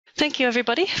Thank you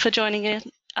everybody for joining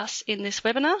us in this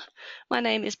webinar. My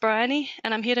name is Briony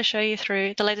and I'm here to show you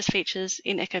through the latest features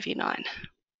in Echoview 9.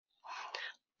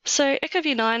 So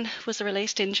Echoview 9 was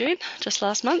released in June, just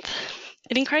last month.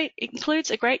 It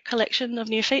includes a great collection of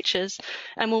new features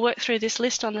and we'll work through this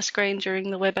list on the screen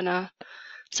during the webinar.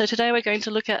 So today we're going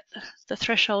to look at the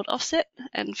threshold offset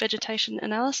and vegetation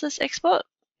analysis export.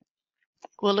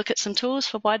 We'll look at some tools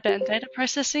for wideband data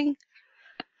processing.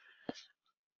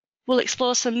 We'll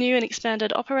explore some new and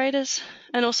expanded operators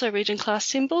and also region class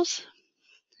symbols.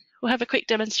 We'll have a quick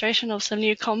demonstration of some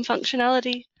new COM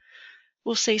functionality.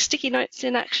 We'll see sticky notes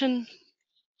in action.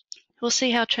 We'll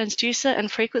see how transducer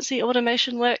and frequency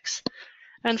automation works.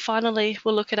 And finally,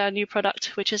 we'll look at our new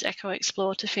product, which is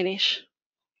Echoexplore, to finish.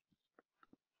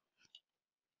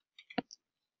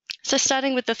 So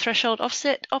starting with the threshold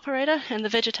offset operator and the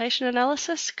vegetation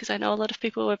analysis, because I know a lot of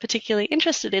people were particularly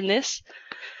interested in this.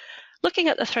 Looking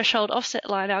at the threshold offset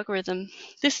line algorithm,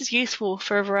 this is useful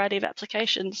for a variety of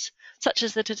applications, such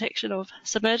as the detection of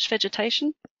submerged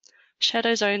vegetation,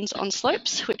 shadow zones on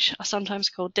slopes, which are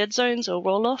sometimes called dead zones or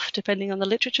roll-off, depending on the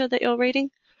literature that you're reading,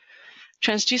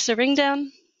 transducer ringdown,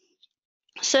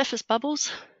 surface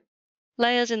bubbles,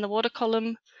 layers in the water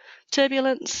column,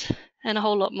 turbulence, and a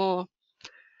whole lot more.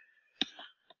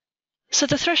 So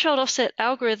the threshold offset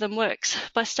algorithm works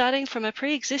by starting from a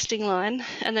pre-existing line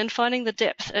and then finding the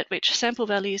depth at which sample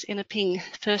values in a ping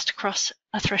first cross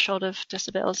a threshold of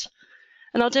decibels.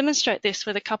 And I'll demonstrate this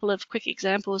with a couple of quick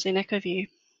examples in Echoview.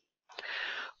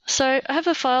 So I have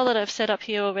a file that I've set up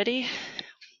here already.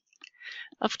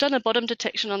 I've done a bottom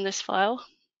detection on this file.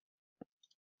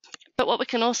 But what we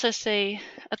can also see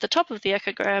at the top of the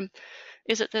echogram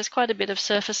is that there's quite a bit of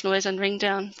surface noise and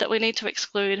ringdown that we need to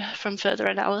exclude from further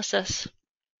analysis.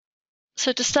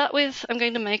 So to start with, I'm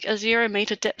going to make a 0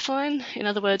 meter depth line, in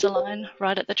other words, a line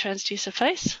right at the transducer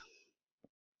face.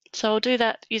 So I'll do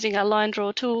that using our line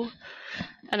draw tool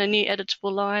and a new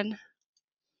editable line.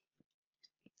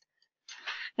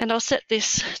 And I'll set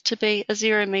this to be a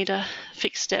 0 meter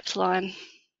fixed depth line.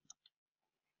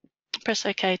 Press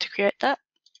OK to create that.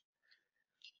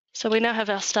 So we now have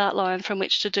our start line from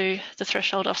which to do the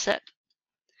threshold offset.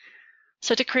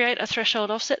 So to create a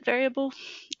threshold offset variable,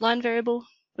 line variable,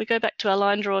 we go back to our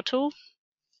line draw tool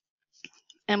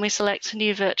and we select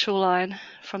new virtual line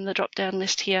from the drop-down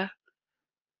list here.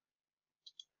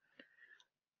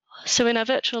 So in our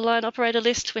virtual line operator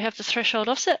list, we have the threshold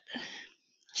offset.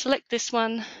 Select this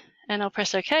one and I'll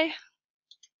press OK.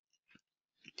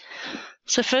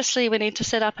 So firstly, we need to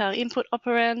set up our input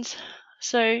operands.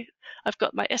 So I've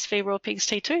got my SV raw pings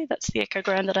T2, that's the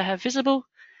echogram that I have visible,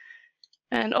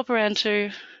 and operand 2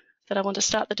 that I want to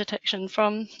start the detection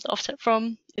from, the offset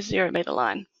from, is 0 meter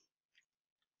line.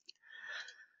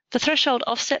 The threshold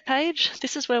offset page,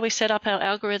 this is where we set up our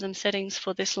algorithm settings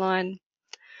for this line.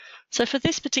 So for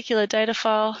this particular data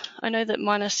file, I know that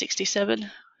minus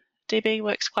 67 dB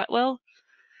works quite well,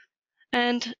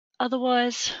 and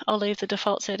otherwise I'll leave the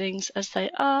default settings as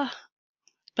they are.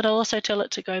 But I'll also tell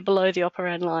it to go below the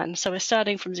operand line. So we're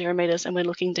starting from 0 meters and we're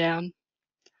looking down.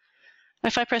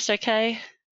 If I press OK,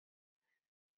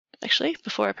 actually,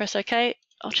 before I press OK,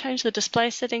 I'll change the display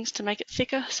settings to make it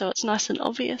thicker so it's nice and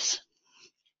obvious.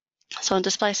 So on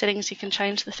display settings, you can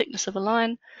change the thickness of a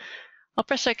line. I'll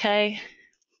press OK,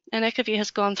 and Echoview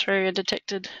has gone through and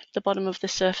detected the bottom of the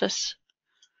surface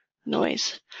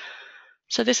noise.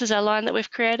 So this is our line that we've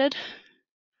created.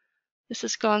 This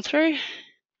has gone through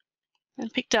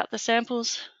and picked out the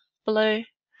samples below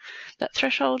that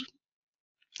threshold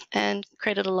and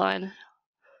created a line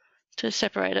to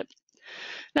separate it.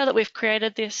 Now that we've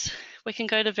created this, we can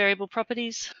go to variable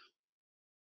properties.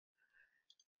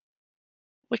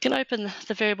 We can open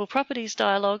the variable properties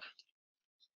dialog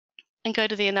and go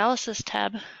to the analysis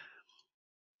tab.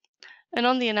 And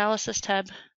on the analysis tab,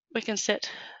 we can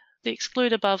set the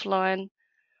exclude above line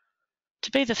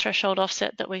to be the threshold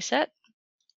offset that we set.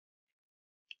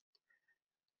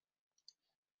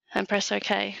 And press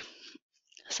OK.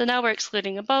 So now we're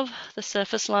excluding above the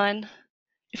surface line.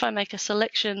 If I make a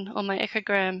selection on my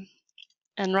echogram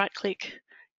and right-click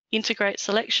Integrate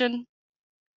Selection,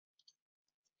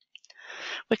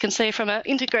 we can see from our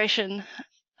integration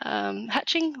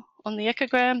hatching on the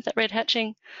echogram, that red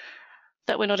hatching,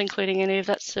 that we're not including any of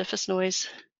that surface noise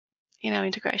in our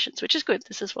integrations, which is good.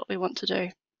 This is what we want to do.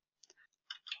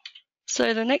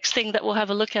 So the next thing that we'll have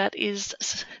a look at is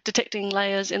detecting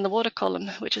layers in the water column,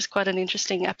 which is quite an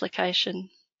interesting application.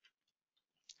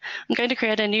 I'm going to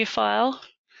create a new file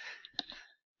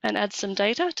and add some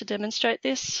data to demonstrate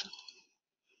this.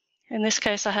 In this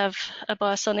case, I have a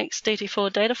Biosonics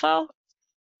DT4 data file.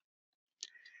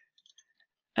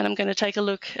 and I'm going to take a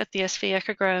look at the SV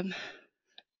echogram.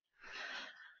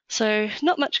 So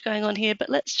not much going on here, but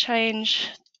let's change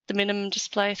the minimum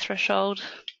display threshold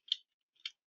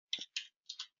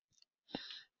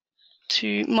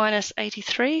to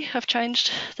 -83. I've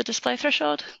changed the display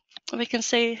threshold. We can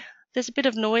see there's a bit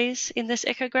of noise in this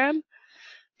echogram,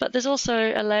 but there's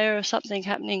also a layer of something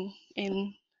happening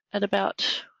at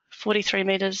about 43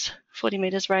 meters, 40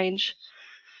 meters range.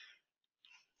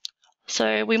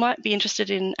 So we might be interested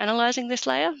in analysing this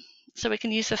layer, so we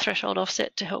can use the threshold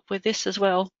offset to help with this as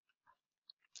well.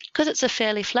 Because it's a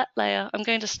fairly flat layer, I'm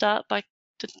going to start by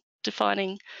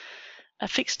defining a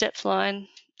fixed depth line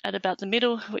at about the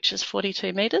middle, which is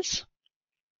 42 meters.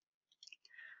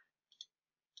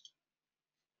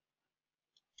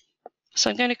 So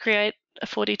I'm going to create a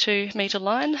 42 meter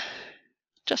line,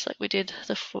 just like we did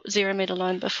the 0 meter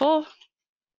line before.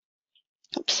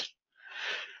 Oops.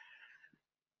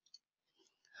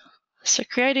 So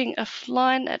creating a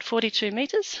line at 42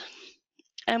 meters,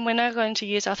 and we're now going to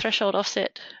use our threshold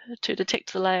offset to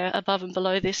detect the layer above and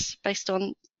below this based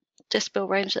on decibel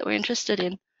range that we're interested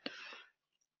in.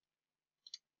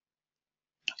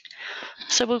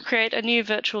 So we'll create a new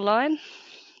virtual line,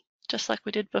 just like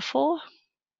we did before.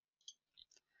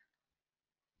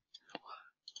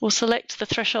 We'll select the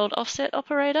threshold offset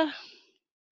operator.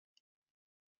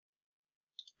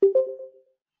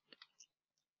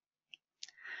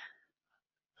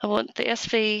 I want the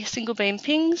SV single beam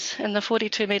pings and the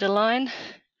 42 meter line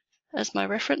as my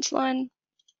reference line.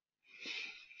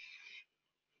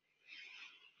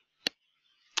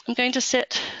 I'm going to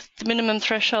set the minimum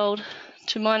threshold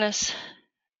to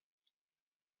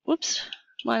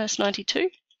 -92.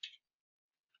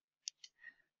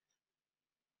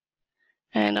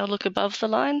 And I'll look above the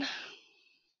line.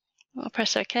 I'll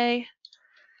press OK.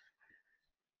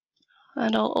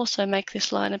 And I'll also make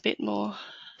this line a bit more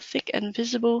thick and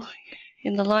visible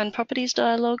in the line properties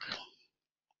dialog.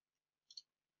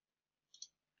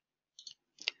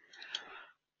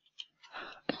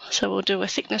 So we'll do a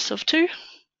thickness of 2.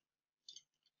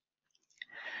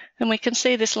 And we can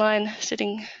see this line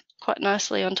sitting quite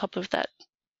nicely on top of that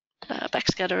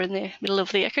backscatter in the middle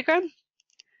of the echogram.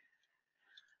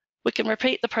 We can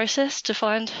repeat the process to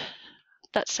find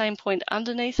that same point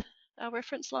underneath our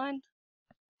reference line.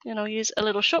 And I'll use a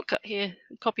little shortcut here,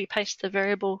 copy paste the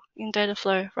variable in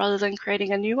Dataflow rather than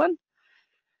creating a new one.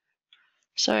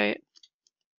 So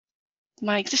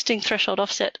my existing threshold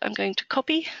offset I'm going to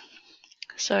copy.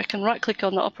 So I can right click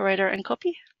on the operator and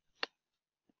copy.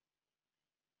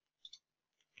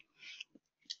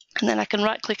 And then I can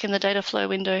right click in the Dataflow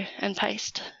window and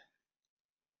paste.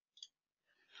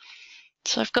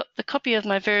 So I've got the copy of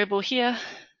my variable here,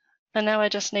 and now I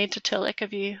just need to tell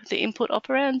Echoview the input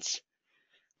operands,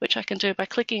 which I can do by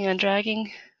clicking and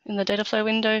dragging in the Dataflow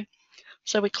window.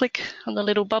 So we click on the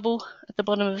little bubble at the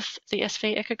bottom of the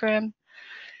SV echogram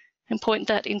and point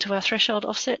that into our threshold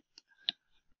offset.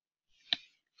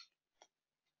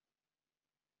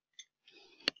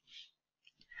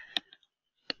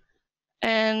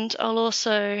 And I'll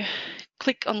also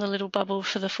click on the little bubble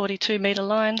for the 42 meter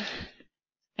line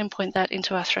and point that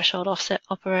into our threshold offset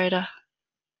operator.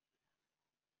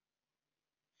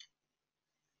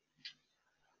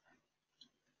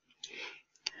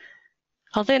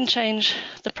 I'll then change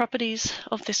the properties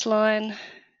of this line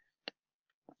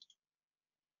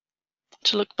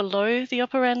to look below the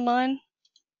operand line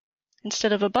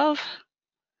instead of above.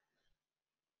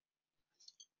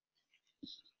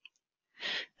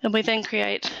 And we then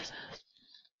create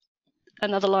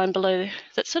another line below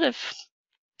that's sort of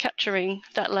capturing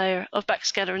that layer of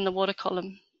backscatter in the water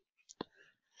column.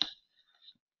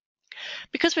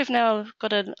 Because we've now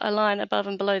got a line above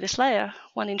and below this layer,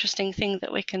 one interesting thing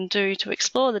that we can do to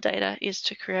explore the data is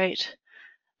to create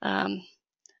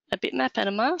a bitmap and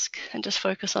a mask and just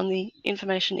focus on the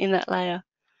information in that layer.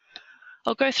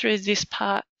 I'll go through this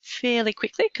part fairly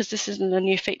quickly because this isn't a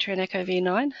new feature in Echoview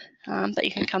 9, but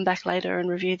you can come back later and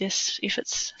review this if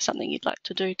it's something you'd like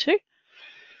to do too.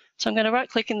 So I'm going to right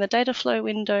click in the Dataflow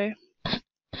window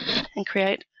and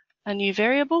create a new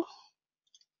variable.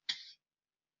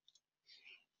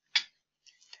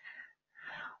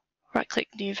 Right click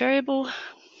new variable.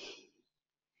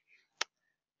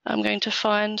 I'm going to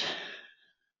find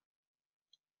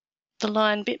the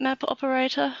line bitmap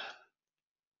operator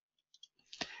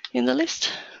in the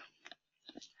list.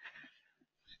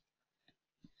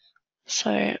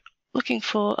 So looking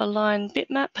for a line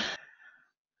bitmap.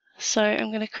 So I'm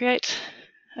going to create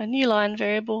a new line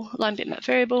variable, line bitmap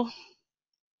variable.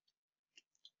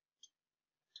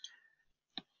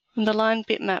 In the line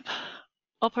bitmap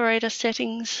operator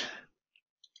settings,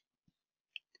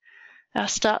 our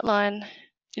start line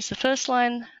is the first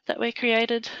line that we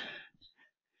created,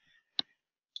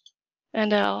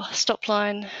 and our stop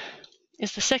line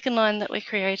is the second line that we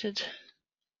created.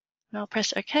 And I'll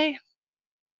press OK.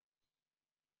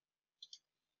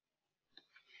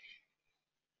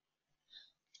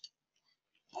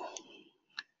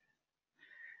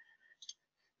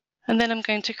 And then I'm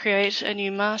going to create a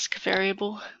new mask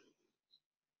variable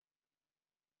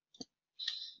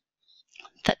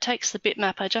that takes the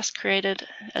bitmap I just created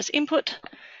as input,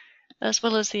 as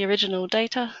well as the original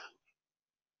data.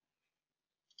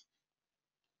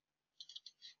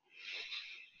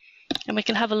 And we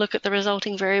can have a look at the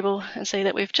resulting variable and see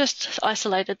that we've just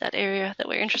isolated that area that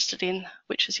we're interested in,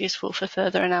 which is useful for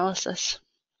further analysis.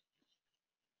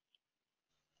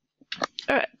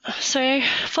 All right, so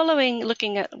following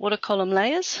looking at water column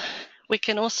layers, we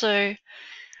can also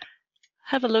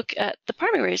have a look at the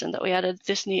primary reason that we added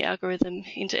this new algorithm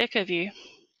into Echoview,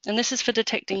 and this is for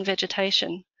detecting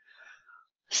vegetation.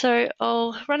 So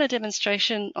I'll run a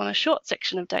demonstration on a short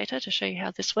section of data to show you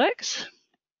how this works.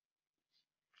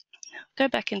 Go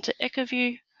back into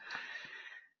Echoview.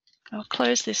 I'll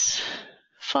close this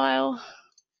file.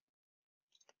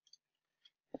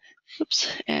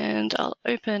 Oops, and I'll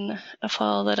open a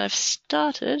file that I've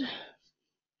started.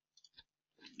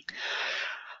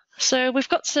 So we've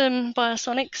got some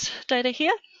biosonics data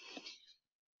here,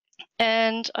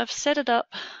 and I've set it up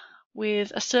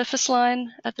with a surface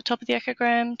line at the top of the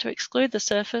echogram to exclude the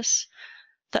surface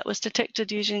that was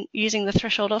detected using the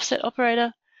threshold offset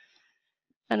operator.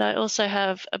 And I also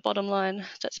have a bottom line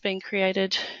that's been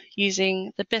created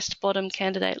using the best bottom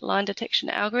candidate line detection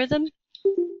algorithm,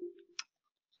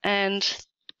 and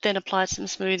then applied some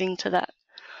smoothing to that.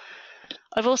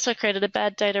 I've also created a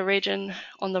bad data region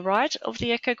on the right of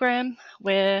the echogram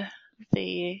where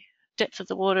the depth of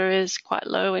the water is quite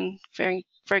low and very,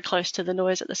 very close to the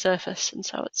noise at the surface, and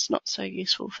so it's not so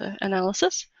useful for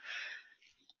analysis.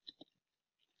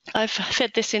 I've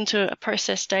fed this into a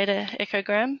process data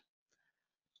echogram.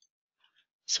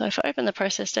 So if I open the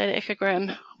process data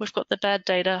echogram, we've got the bad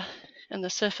data and the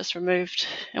surface removed,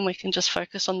 and we can just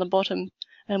focus on the bottom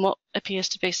and what appears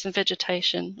to be some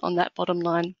vegetation on that bottom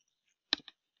line.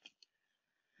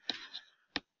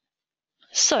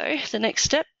 So the next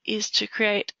step is to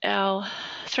create our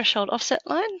threshold offset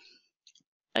line.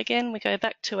 Again, we go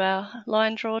back to our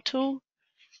line draw tool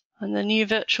and the new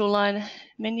virtual line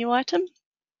menu item.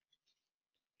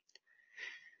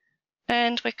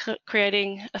 And we're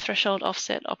creating a threshold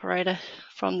offset operator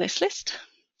from this list.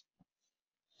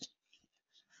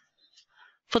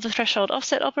 For the threshold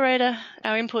offset operator,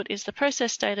 our input is the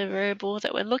process data variable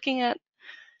that we're looking at,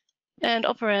 and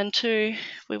operand 2,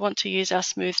 we want to use our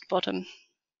smoothed bottom.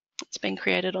 It's been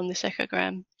created on this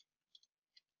echogram.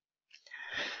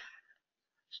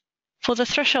 For the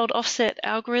threshold offset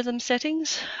algorithm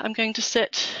settings, I'm going to stay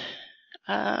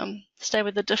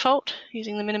with the default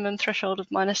using the minimum threshold of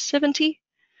 -70.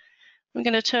 I'm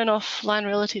going to turn off line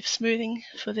relative smoothing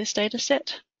for this data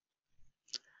set.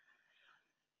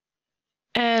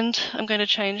 And I'm going to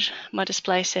change my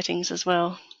display settings as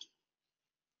well.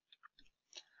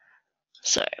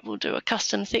 So we'll do a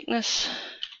custom thickness,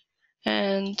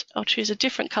 and I'll choose a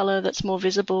different color that's more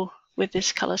visible with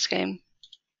this color scheme.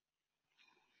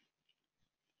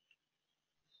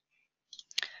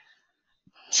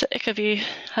 So Echoview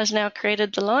has now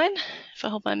created the line. If I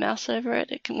hold my mouse over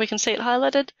it, we can see it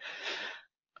highlighted.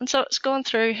 And so it's gone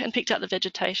through and picked out the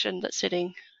vegetation that's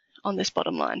sitting on this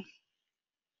bottom line.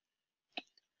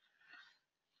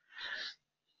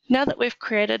 Now that we've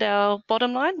created our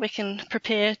bottom line, we can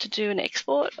prepare to do an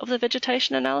export of the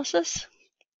vegetation analysis.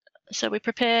 So we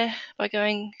prepare by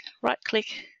going right-click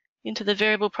into the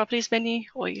variable properties menu,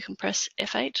 or you can press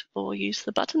F8 or use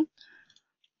the button.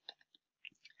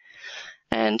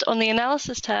 And on the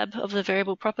analysis tab of the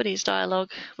variable properties dialog,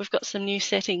 we've got some new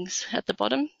settings at the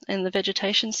bottom in the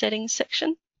vegetation settings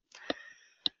section.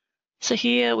 So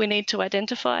here we need to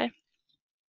identify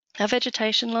our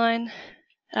vegetation line,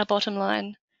 our bottom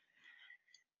line,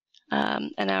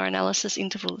 and our analysis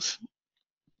intervals.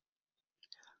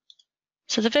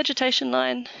 So the vegetation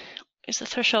line is the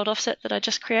threshold offset that I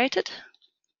just created.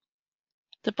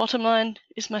 The bottom line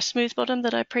is my smooth bottom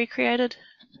that I pre-created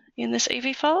in this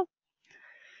EV file.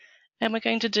 And we're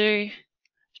going to do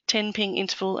 10 ping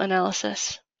interval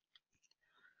analysis.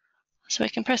 So we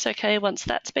can press OK once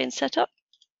that's been set up.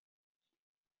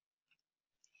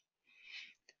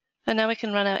 And now we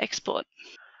can run our export.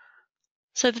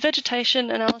 So the vegetation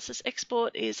analysis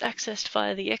export is accessed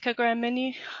via the echogram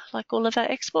menu, like all of our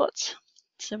exports.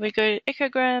 So we go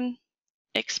echogram,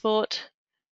 export,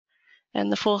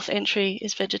 and the fourth entry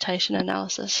is vegetation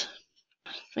analysis.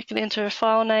 We can enter a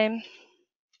file name.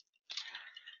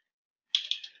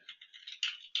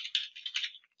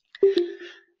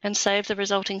 and save the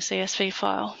resulting CSV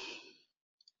file.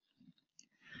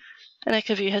 And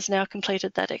Echoview has now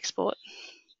completed that export.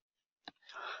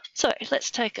 So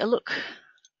let's take a look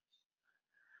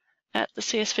at the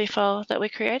CSV file that we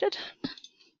created,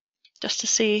 just to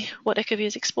see what Echoview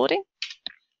is exporting.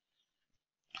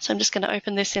 So I'm just going to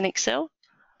open this in Excel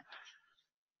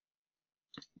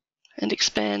and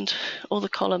expand all the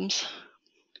columns.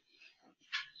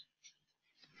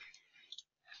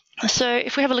 So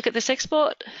if we have a look at this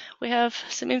export, we have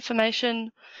some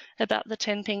information about the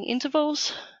 10 ping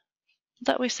intervals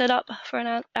that we set up for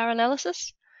our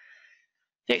analysis.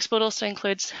 The export also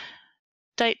includes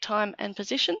date, time, and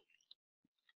position.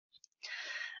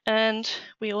 And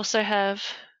we also have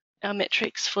our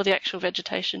metrics for the actual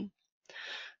vegetation.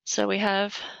 So we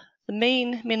have the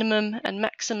mean, minimum, and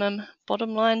maximum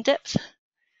bottom line depth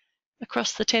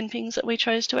across the 10 pings that we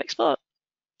chose to export.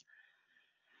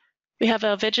 We have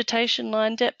our vegetation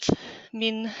line depth,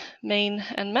 min, mean,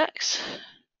 and max.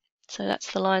 So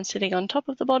that's the line sitting on top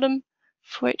of the bottom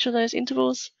for each of those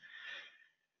intervals.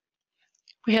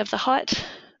 We have the height,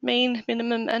 mean,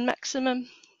 minimum, and maximum,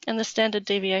 and the standard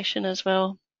deviation as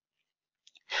well.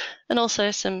 And also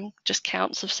some just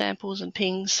counts of samples and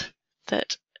pings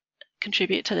that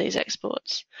contribute to these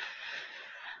exports.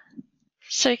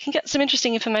 So you can get some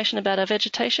interesting information about our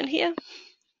vegetation here.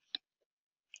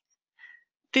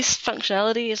 This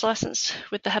functionality is licensed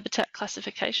with the habitat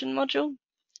classification module.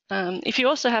 If you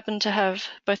also happen to have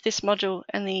both this module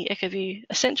and the Echoview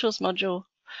Essentials module,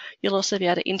 you'll also be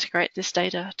able to integrate this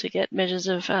data to get measures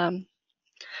of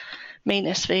mean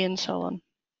SV and so on.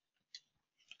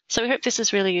 So we hope this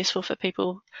is really useful for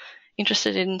people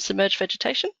interested in submerged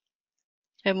vegetation,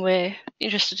 and we're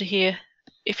interested to hear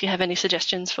if you have any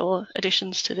suggestions for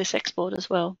additions to this export as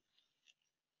well.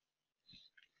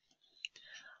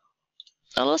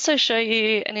 I'll also show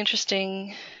you an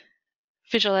interesting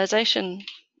visualization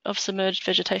of submerged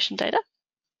vegetation data.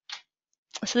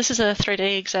 So this is a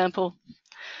 3D example.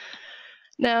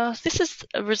 Now this is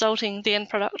the end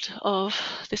product of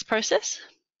this process.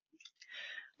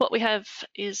 What we have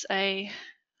is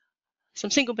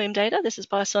some single beam data. This is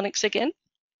by Sonics again.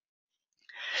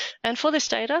 And for this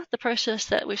data, the process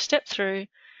that we've stepped through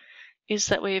is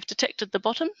that we've detected the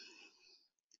bottom,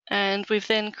 and we've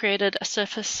then created a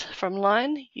surface from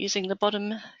line using the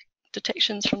bottom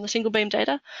detections from the single beam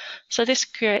data. So this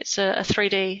creates a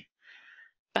 3D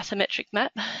bathymetric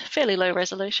map, fairly low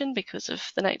resolution because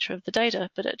of the nature of the data,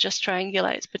 but it just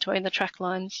triangulates between the track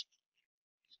lines.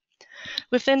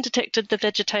 We've then detected the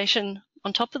vegetation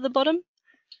on top of the bottom,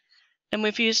 and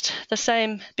we've used the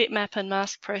same bitmap and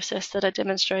mask process that I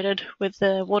demonstrated with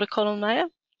the water column layer,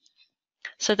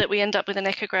 so that we end up with an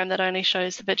echogram that only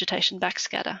shows the vegetation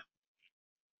backscatter.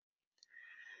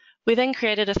 We then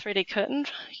created a 3D curtain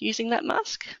using that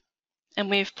mask, and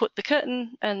we've put the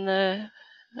curtain and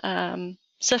the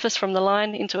surface from the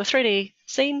line into a 3D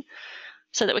scene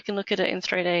so that we can look at it in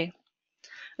 3D.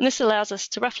 And this allows us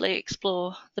to roughly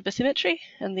explore the bathymetry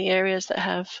and the areas that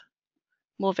have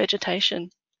more vegetation,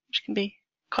 which can be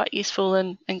quite useful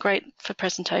and great for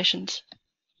presentations.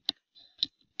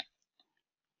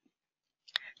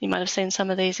 You might have seen some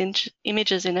of these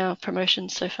images in our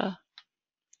promotions so far.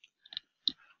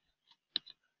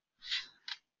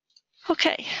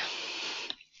 Okay,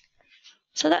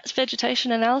 so that's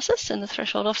vegetation analysis and the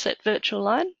threshold offset virtual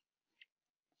line.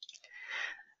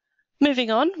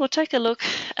 Moving on, we'll take a look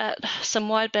at some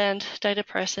wideband data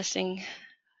processing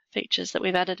features that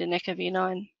we've added in Echoview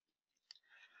 9.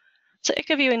 So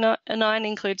Echoview 9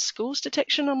 includes schools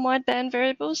detection on wideband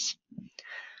variables.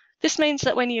 This means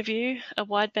that when you view a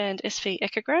wideband SV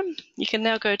echogram, you can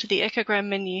now go to the echogram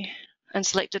menu and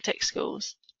select Detect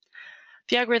Schools.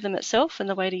 The algorithm itself and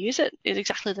the way to use it is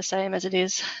exactly the same as it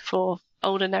is for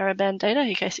older narrowband data,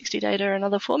 EK60 data and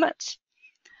other formats.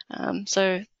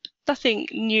 So nothing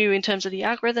new in terms of the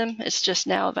algorithm, it's just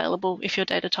now available if your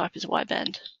data type is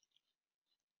wideband.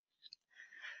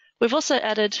 We've also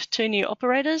added 2 new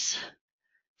operators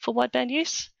for wideband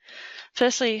use.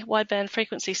 Firstly, wideband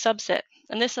frequency subset,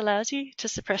 and this allows you to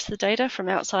suppress the data from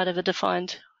outside of a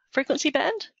defined frequency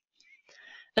band.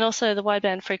 And also the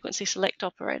wideband frequency select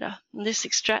operator. And this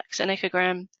extracts an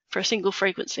echogram for a single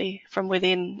frequency from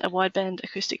within a wideband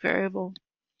acoustic variable.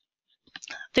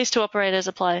 These 2 operators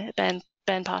apply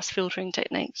bandpass filtering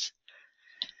techniques.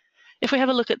 If we have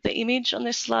a look at the image on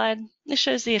this slide, this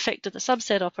shows the effect of the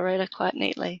subset operator quite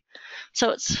neatly. So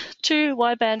it's 2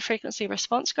 wideband frequency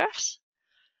response graphs.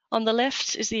 On the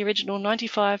left is the original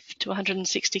 95 to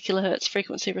 160 kilohertz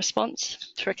frequency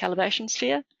response through a calibration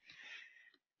sphere.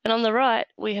 And on the right,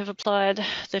 we have applied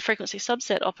the frequency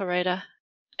subset operator,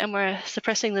 and we're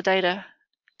suppressing the data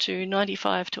to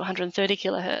 95 to 130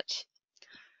 kilohertz.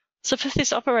 So for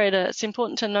this operator, it's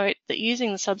important to note that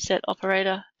using the subset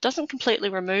operator doesn't completely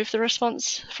remove the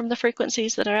response from the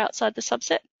frequencies that are outside the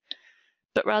subset,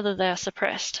 but rather they are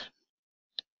suppressed.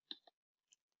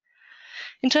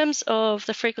 In terms of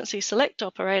the frequency select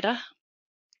operator,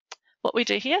 what we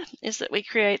do here is that we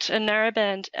create a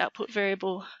narrowband output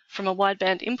variable from a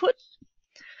wideband input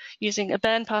using a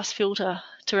bandpass filter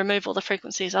to remove all the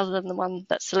frequencies other than the one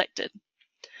that's selected.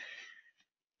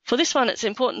 For this one, it's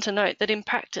important to note that in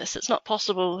practice, it's not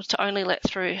possible to only let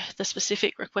through the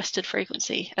specific requested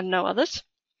frequency and no others.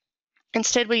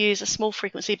 Instead, we use a small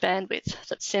frequency bandwidth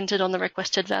that's centered on the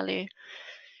requested value,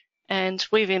 and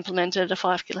we've implemented a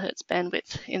 5 kilohertz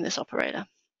bandwidth in this operator.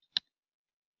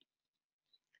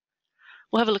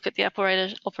 We'll have a look at the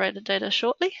operator data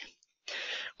shortly.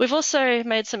 We've also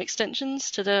made some extensions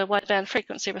to the wideband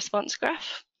frequency response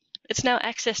graph. It's now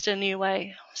accessed in a new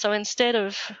way. So instead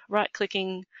of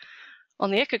right-clicking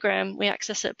on the echogram, we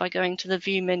access it by going to the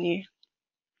View menu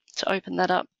to open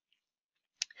that up.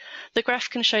 The graph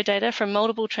can show data from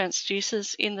multiple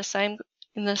transducers in the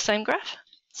same graph,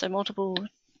 so multiple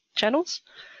channels.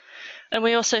 And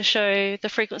we also show the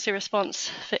frequency response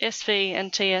for SV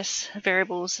and TS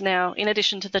variables now, in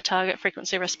addition to the target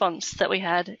frequency response that we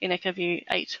had in Echoview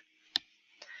 8.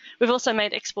 We've also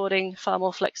made exporting far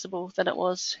more flexible than it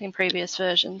was in previous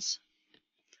versions.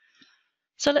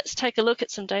 So let's take a look at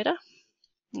some data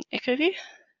in Echoview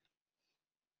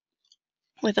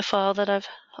with the file that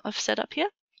I've set up here.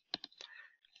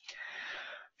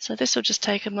 So this will just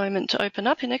take a moment to open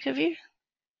up in Echoview.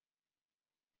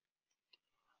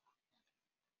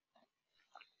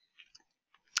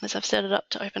 As I've set it up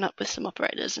to open up with some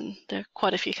operators, and there are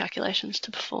quite a few calculations to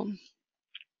perform.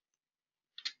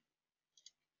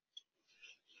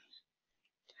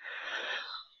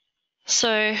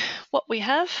 So what we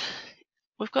have,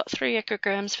 we've got 3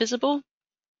 echograms visible.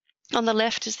 On the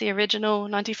left is the original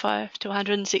 95 to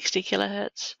 160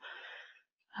 kilohertz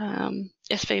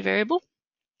SV variable.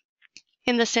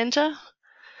 In the center,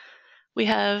 we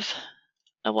have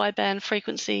a wideband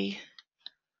frequency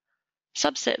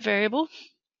subset variable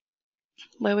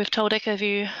where we've told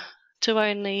Echoview to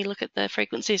only look at the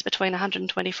frequencies between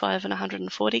 125 and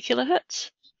 140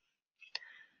 kilohertz.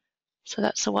 So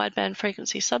that's the wideband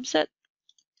frequency subset.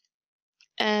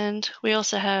 And we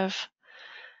also have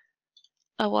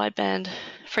a wideband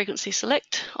frequency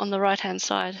select on the right-hand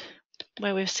side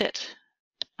where we've set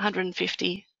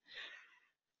 150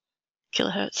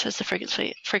 kilohertz as the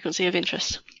frequency of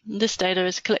interest. And this data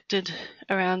is collected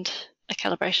around a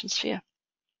calibration sphere.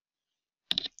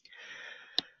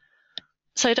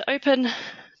 So to open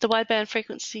the wideband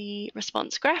frequency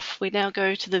response graph, we now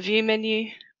go to the View menu.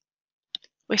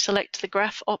 We select the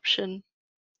graph option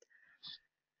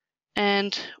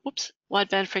and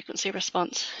wideband frequency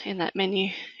response in that menu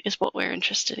is what we're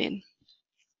interested in.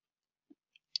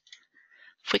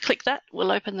 If we click that,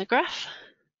 we'll open the graph,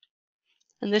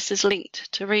 and this is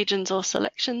linked to regions or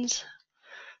selections.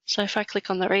 So if I click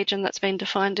on the region that's been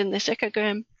defined in this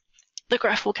echogram, the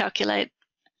graph will calculate.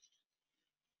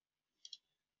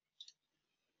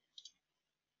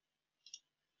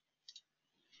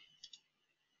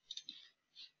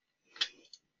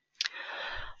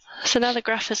 So now the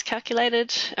graph is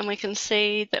calculated and we can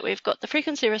see that we've got the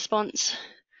frequency response.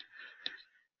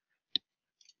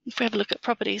 If we have a look at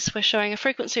properties, we're showing a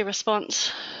frequency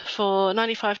response for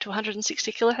 95 to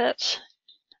 160 kilohertz,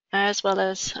 as well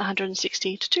as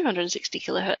 160 to 260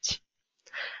 kilohertz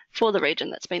for the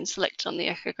region that's been selected on the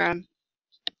echogram.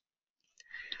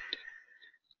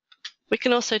 We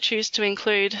can also choose to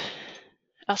include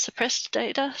our suppressed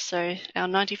data, so our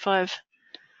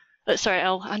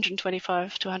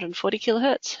 125 to 140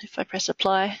 kilohertz. If I press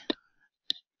apply,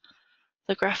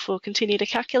 the graph will continue to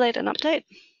calculate and update.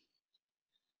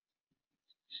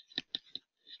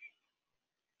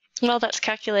 While that's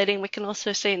calculating, we can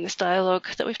also see in this dialog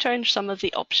that we've changed some of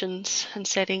the options and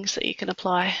settings that you can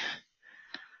apply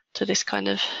to this kind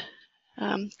of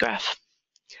graph.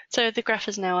 So the graph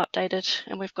is now updated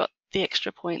and we've got the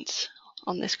extra points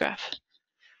on this graph.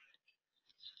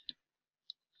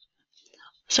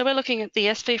 So we're looking at the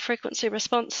SV frequency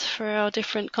response for our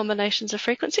different combinations of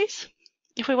frequencies.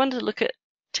 If we wanted to look at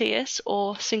TS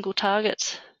or single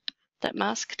targets that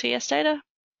mask TS data,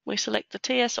 we select the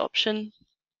TS option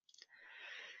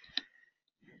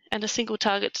and a single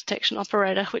target detection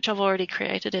operator, which I've already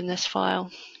created in this file.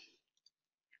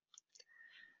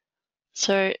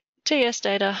 So TS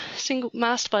data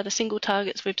masked by the single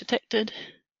targets we've detected,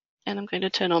 and I'm going to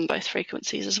turn on both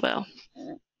frequencies as well.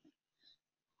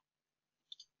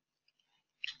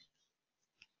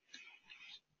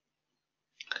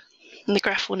 And the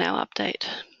graph will now update.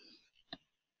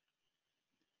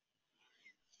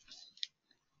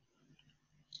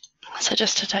 So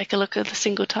just to take a look at the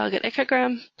single target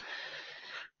echogram,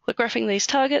 we're graphing these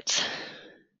targets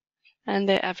and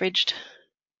they're averaged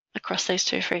across these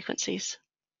two frequencies.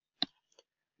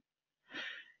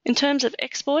 In terms of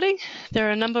exporting, there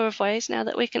are a number of ways now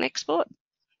that we can export.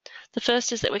 The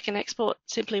first is that we can export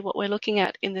simply what we're looking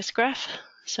at in this graph.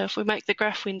 So if we make the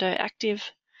graph window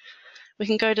active, we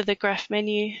can go to the graph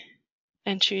menu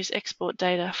and choose export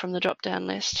data from the drop-down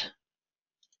list.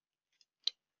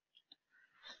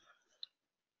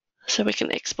 So we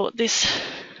can export this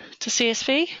to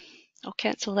CSV. I'll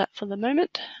cancel that for the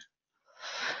moment.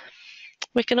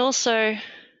 We can also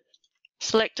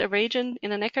select a region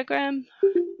in an echogram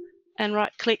and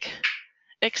right-click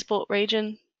Export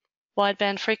Region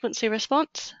Wideband Frequency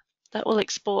Response. That will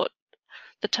export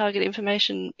the target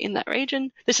information in that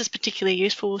region. This is particularly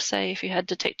useful, say, if you had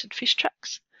detected fish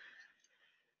tracks.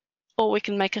 Or we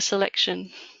can make a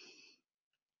selection.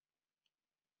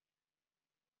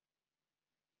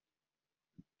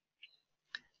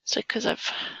 So because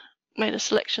I've made a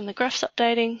selection, the graph's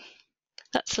updating.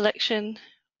 That selection,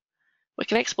 we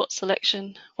can export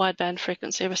selection, wideband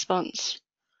frequency response.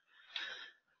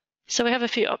 So we have a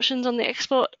few options on the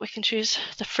export. We can choose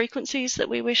the frequencies that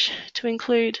we wish to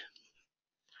include.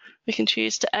 We can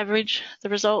choose to average the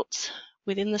results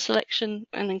within the selection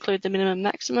and include the minimum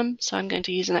maximum. So I'm going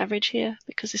to use an average here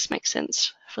because this makes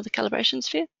sense for the calibration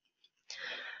sphere.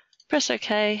 Press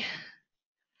OK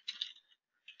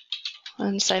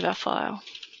and save our file.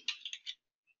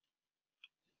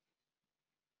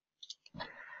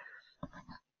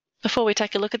 Before we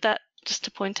take a look at that, just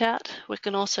to point out, we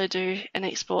can also do an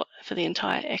export for the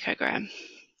entire echogram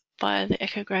via the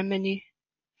echogram menu.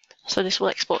 So this will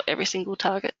export every single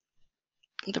target,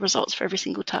 the results for every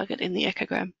single target in the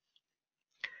echogram.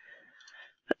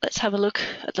 But let's have a look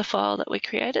at the file that we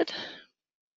created.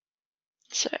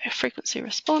 So frequency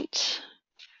response.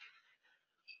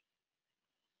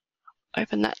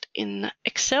 Open that in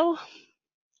Excel,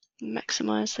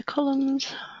 maximize the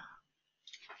columns.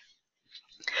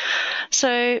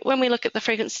 So when we look at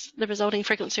the resulting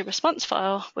frequency response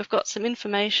file, we've got some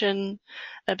information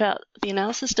about the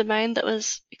analysis domain that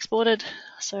was exported.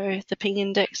 So the ping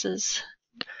indices,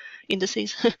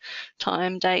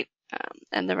 time, date,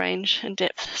 and the range and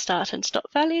depth start and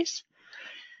stop values.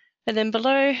 And then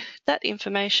below that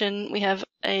information, we have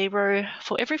a row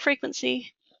for every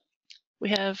frequency. We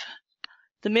have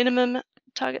the minimum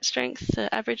target strength,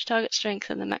 the average target strength,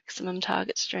 and the maximum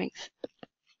target strength.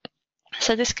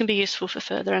 So this can be useful for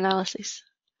further analysis.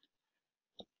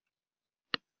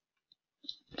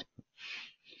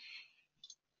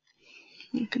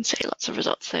 You can see lots of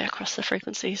results there across the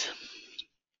frequencies.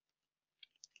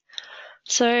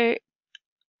 So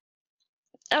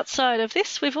outside of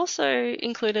this, we've also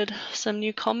included some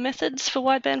new COM methods for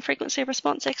wideband frequency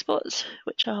response exports,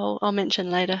 which I'll mention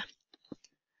later.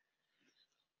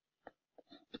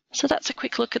 So that's a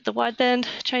quick look at the wideband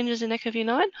changes in Echoview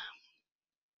 9.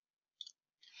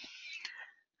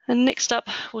 And next up,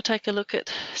 we'll take a look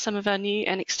at some of our new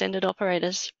and extended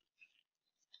operators.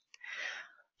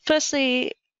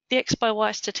 Firstly, the X by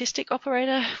Y statistic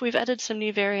operator, we've added some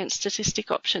new variant statistic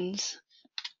options.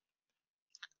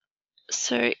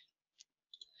 So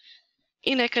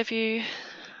in Echoview,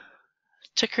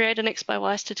 to create an X by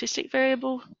Y statistic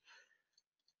variable,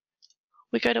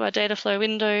 we go to our data flow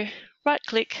window,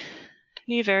 right-click,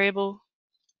 new variable,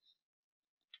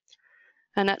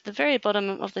 and at the very bottom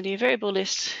of the new variable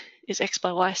list is X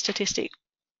by Y statistic.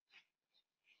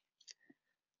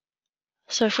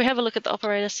 So if we have a look at the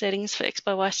operator settings for X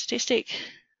by Y statistic,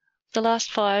 the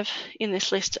last 5 in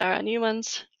this list are our new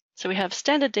ones. So we have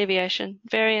standard deviation,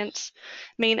 variance,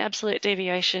 mean absolute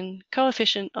deviation,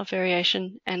 coefficient of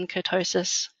variation, and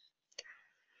kurtosis.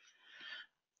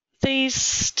 These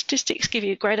statistics give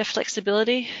you greater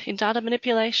flexibility in data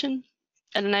manipulation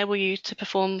and enable you to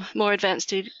perform more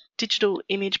advanced digital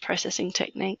image processing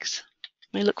techniques.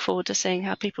 We look forward to seeing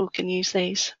how people can use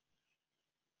these.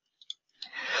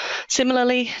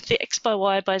 Similarly, the X by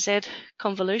Y by Z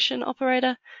convolution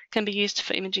operator can be used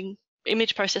for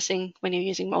image processing when you're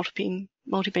using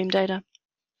multi-beam data.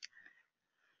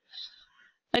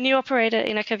 A new operator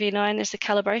in Echoview 9 is the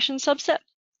calibration subset,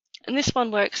 and this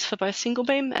one works for both single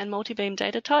beam and multi-beam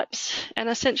data types and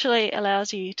essentially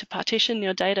allows you to partition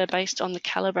your data based on the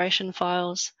calibration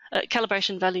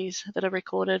values that are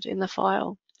recorded in the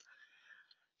file.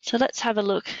 So let's have a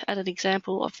look at an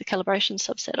example of the calibration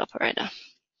subset operator.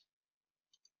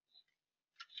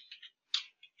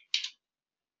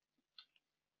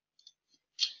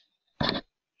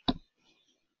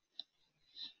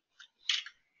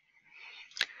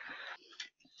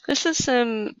 This is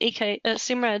some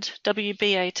Simrad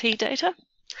WBAT data,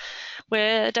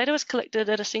 where data was collected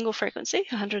at a single frequency,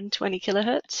 120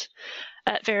 kilohertz,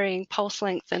 at varying pulse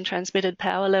length and transmitted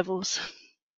power levels.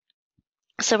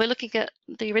 So we're looking at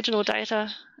the original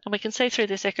data, and we can see through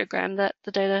this echogram that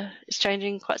the data is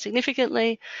changing quite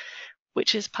significantly,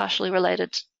 which is partially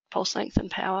related to pulse length and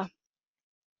power.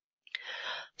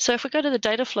 So if we go to the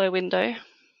data flow window,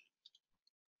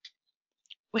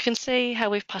 we can see how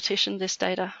we've partitioned this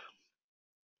data.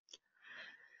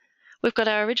 We've got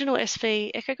our original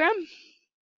SV echogram.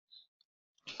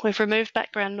 We've removed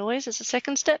background noise as a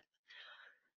second step.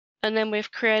 And then we've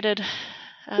created,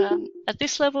 at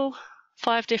this level,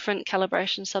 5 different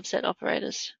calibration subset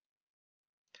operators.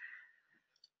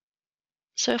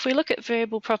 So if we look at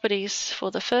variable properties for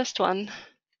the first one,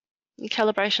 in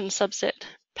calibration subset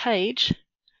page,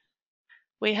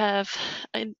 we have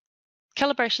a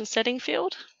calibration setting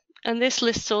field, and this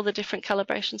lists all the different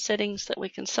calibration settings that we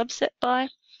can subset by.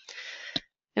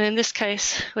 And in this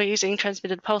case, we're using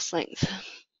transmitted pulse length.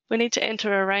 We need to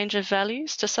enter a range of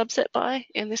values to subset by.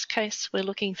 In this case, we're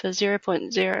looking for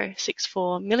 0.064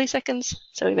 milliseconds.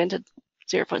 So we've entered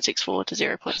 0.64 to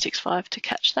 0.65 to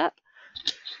catch that.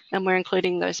 And we're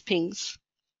including those pings.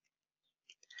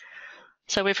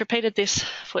 So we've repeated this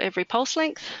for every pulse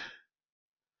length,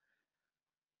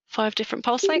 5 different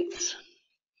pulse lengths.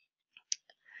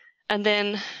 And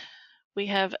then we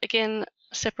have, again,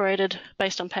 separated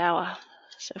based on power.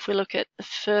 So if we look at the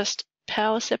first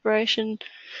power separation,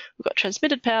 we've got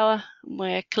transmitted power, and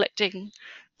we're collecting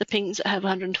the pings that have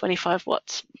 125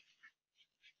 watts.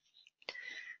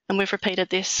 And we've repeated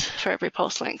this for every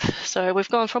pulse length. So we've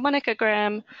gone from 1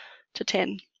 echogram to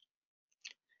 10.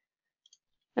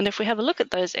 And if we have a look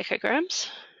at those echograms,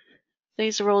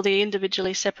 these are all the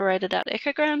individually separated out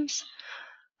echograms.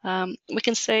 We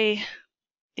can see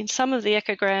in some of the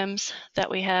echograms that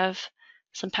we have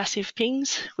some passive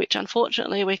pings, which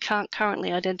unfortunately we can't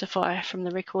currently identify from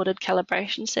the recorded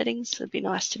calibration settings. It'd be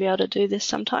nice to be able to do this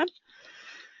sometime.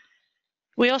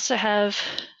 We also have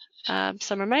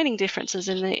some remaining differences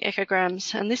in the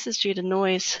echograms, and this is due to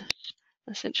noise,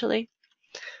 essentially.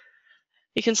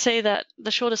 You can see that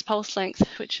the shortest pulse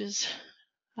length, which is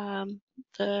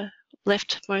the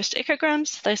leftmost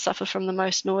echograms, they suffer from the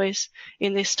most noise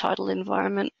in this tidal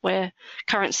environment where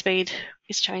current speed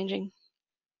is changing.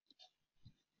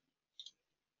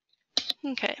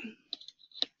 Okay.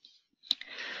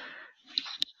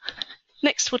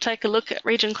 Next, we'll take a look at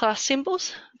region class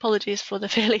symbols. Apologies for the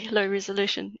fairly low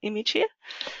resolution image here,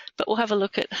 but we'll have a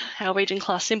look at how region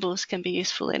class symbols can be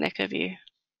useful in Echoview.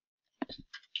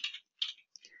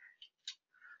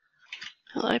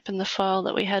 I'll open the file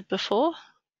that we had before,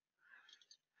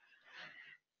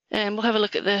 and we'll have a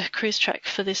look at the cruise track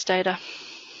for this data.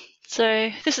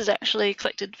 So this is actually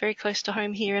collected very close to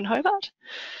home here in Hobart.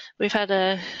 We've had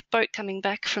a boat coming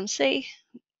back from sea,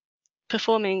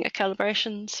 performing a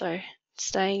calibration, so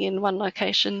staying in one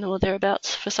location or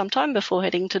thereabouts for some time before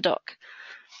heading to dock.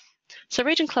 So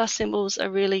region class symbols are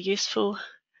really useful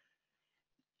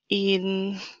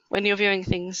when you're viewing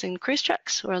things in cruise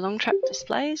tracks or along track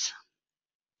displays.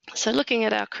 So looking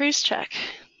at our cruise track,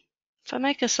 if I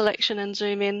make a selection and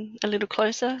zoom in a little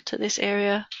closer to this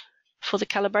area for the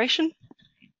calibration,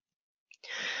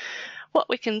 what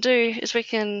we can do is we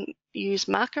can use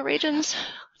marker regions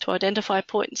to identify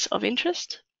points of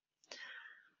interest.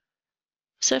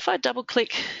 So if I double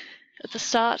click at the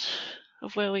start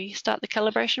of where we start the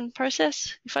calibration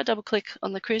process, if I double click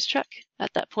on the cruise track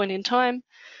at that point in time,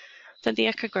 then the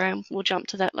echogram will jump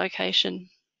to that location.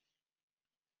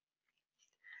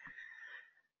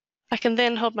 I can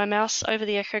then hold my mouse over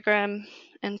the echogram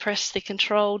and press the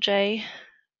Control-J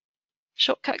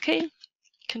shortcut key.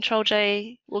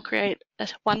 Control-J will create a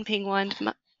one ping wide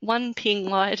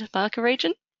marker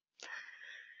region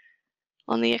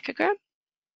on the echogram.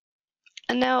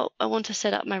 And now I want to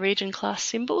set up my region class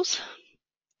symbols.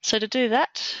 So to do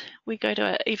that, we go to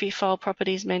our EV File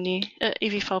Properties menu,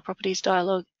 EV File Properties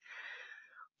dialog.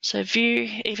 So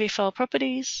View EV File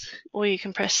Properties, or you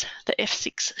can press the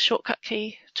F6 shortcut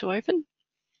key to open.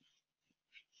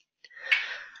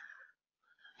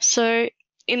 So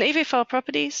in EV File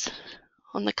Properties,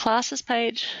 on the Classes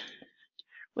page,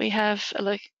 we have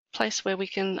a place where we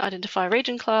can identify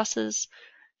region classes,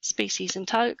 species and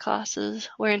target classes.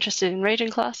 We're interested in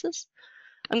region classes.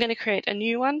 I'm going to create a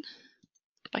new one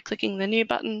by clicking the New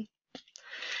button,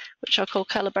 which I'll call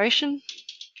Calibration.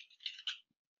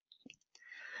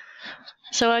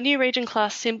 So our new region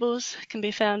class symbols can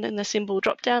be found in the symbol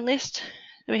drop-down list.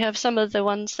 We have some of the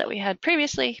ones that we had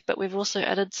previously, but we've also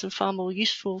added some far more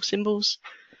useful symbols,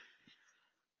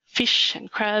 fish and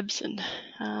crabs and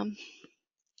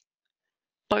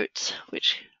boats,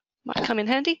 which might come in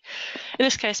handy. In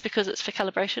this case, because it's for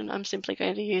calibration, I'm simply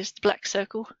going to use the black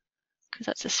circle because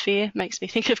that's a sphere, makes me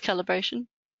think of calibration.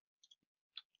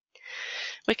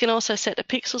 We can also set a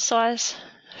pixel size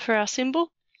for our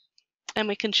symbol, and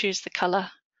we can choose the color.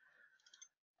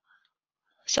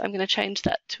 So I'm going to change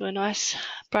that to a nice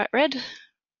bright red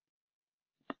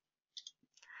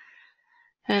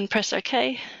and press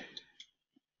OK,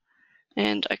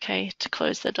 and OK to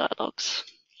close the dialogues.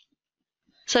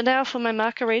 So now for my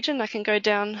marker region, I can go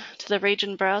down to the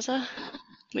region browser,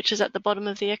 which is at the bottom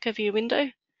of the Echoview window.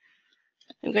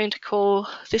 I'm going to call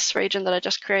this region that I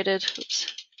just created,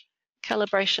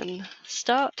 calibration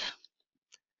start,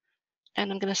 and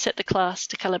I'm going to set the class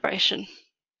to calibration.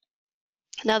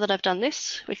 Now that I've done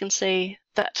this, we can see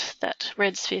that that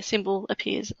red sphere symbol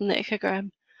appears in the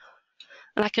echogram,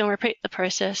 and I can repeat the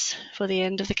process for the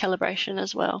end of the calibration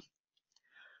as well.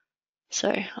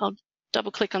 So I'll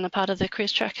double click on the part of the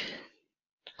cruise track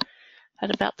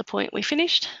at about the point we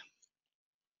finished.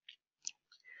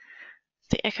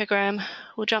 The echogram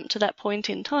will jump to that point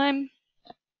in time.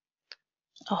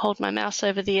 I'll hold my mouse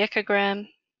over the echogram,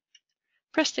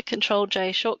 press the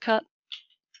Ctrl-J shortcut,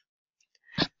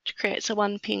 which creates a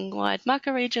 1 ping wide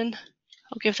marker region.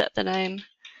 I'll give that the name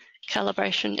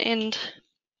calibration end,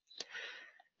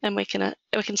 and we can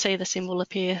see the symbol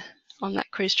appear on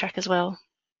that cruise track as well.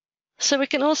 So we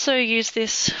can also use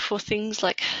this for things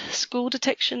like school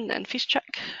detection and fish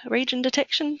track region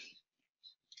detection.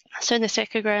 So in this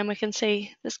echogram we can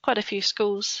see there's quite a few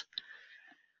schools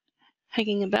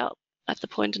hanging about at the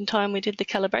point in time we did the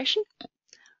calibration.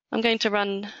 I'm going to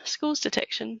run schools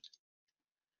detection,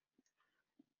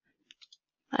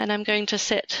 and I'm going to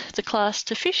set the class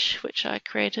to fish, which I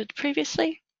created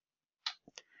previously.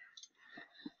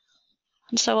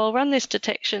 And so I'll run this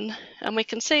detection, and we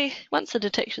can see once the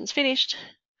detection's finished,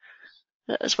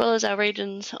 that as well as our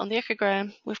regions on the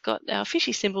echogram, we've got our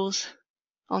fishy symbols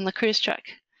on the cruise track.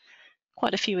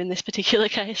 Quite a few in this particular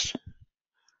case.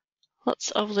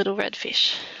 Lots of little red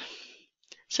fish.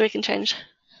 So we can change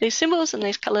these symbols and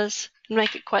these colours and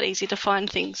make it quite easy to find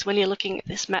things when you're looking at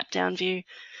this map down view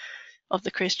of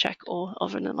the cruise track or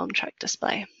of an on-track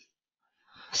display.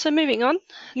 So moving on,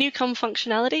 new comm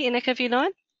functionality in Echoview 9.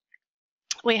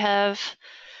 We have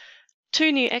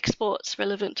 2 new exports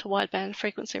relevant to wideband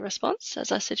frequency response,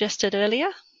 as I suggested earlier.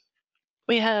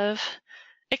 We have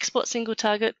export single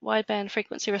target wideband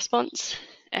frequency response,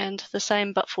 and the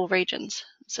same but for regions.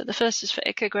 So the first is for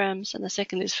echograms and the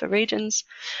second is for regions,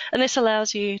 and this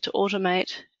allows you to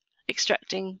automate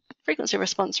extracting frequency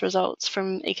response results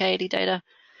from EK80 data,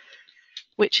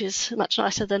 which is much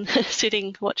nicer than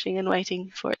sitting, watching and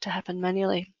waiting for it to happen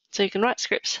manually. So you can write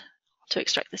scripts to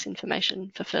extract this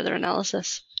information for further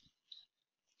analysis.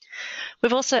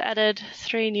 We've also added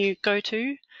 3 new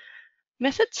go-to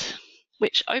methods,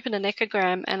 which open an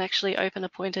echogram and actually open a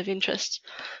point of interest.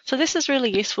 So this is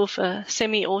really useful for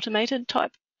semi-automated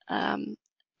type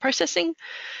processing,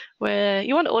 where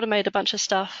you want to automate a bunch of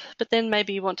stuff, but then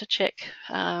maybe you want to check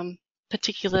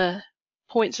particular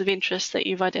points of interest that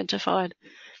you've identified.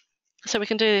 So we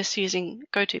can do this using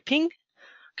go-to-ping,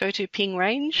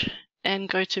 go-to-ping-range, and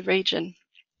go-to-region.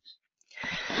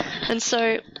 And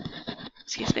so,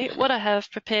 what I have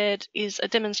prepared is a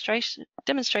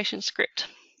demonstration script.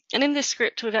 And in this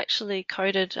script, we've actually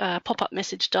coded pop-up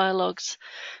message dialogues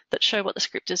that show what the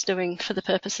script is doing for the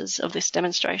purposes of this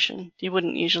demonstration. You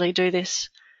wouldn't usually do this.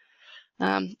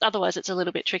 Otherwise, it's a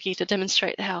little bit tricky to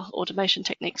demonstrate how automation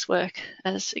techniques work,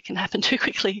 as it can happen too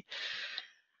quickly.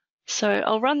 So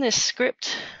I'll run this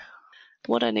script.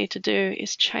 What I need to do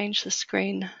is change the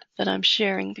screen that I'm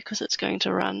sharing because it's going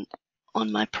to run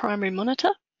on my primary monitor.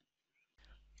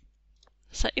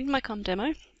 So in my comm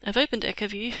demo, I've opened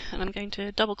Echoview and I'm going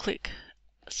to double click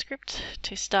the script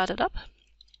to start it up.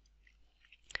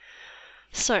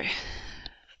 So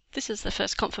this is the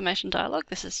first confirmation dialog.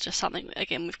 This is just something,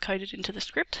 again, we've coded into the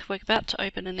script. We're about to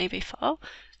open an EV file,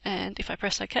 and if I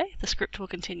press OK, the script will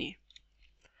continue.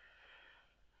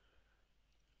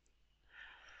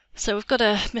 So we've got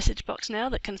a message box now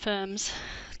that confirms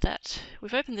that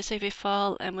we've opened this EV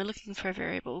file and we're looking for a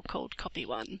variable called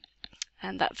copy1.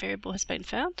 And that variable has been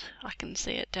found. I can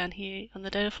see it down here on the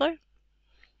data flow.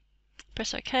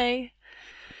 Press OK.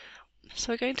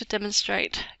 So we're going to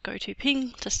demonstrate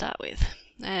go-to-ping to start with.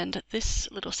 And this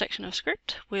little section of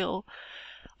script will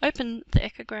open the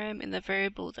echogram in the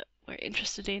variable that we're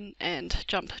interested in and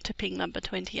jump to ping number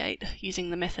 28 using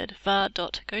the method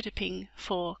var.gotoping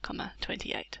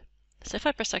 4,28. So if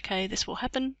I press OK, this will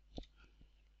happen.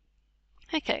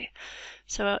 Okay,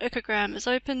 so our echogram is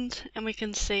opened and we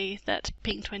can see that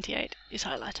ping 28 is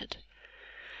highlighted.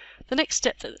 The next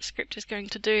step that the script is going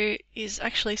to do is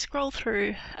actually scroll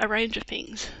through a range of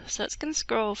pings. So it's going to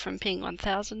scroll from ping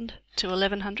 1000 to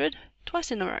 1100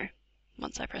 twice in a row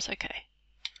once I press OK.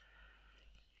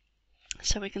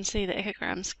 So we can see the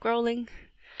echogram scrolling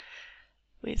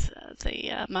with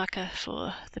the marker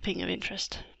for the ping of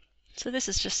interest. So this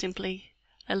is just simply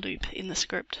a loop in the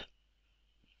script.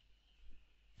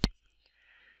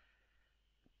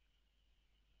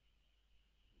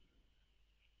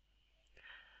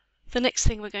 The next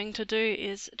thing we're going to do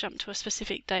is jump to a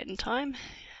specific date and time.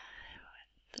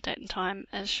 The date and time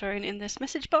as shown in this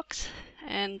message box,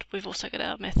 and we've also got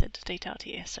our method detailed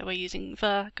here. So we're using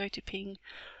var go to ping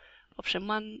option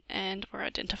 1, and we're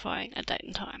identifying a date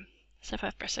and time. So if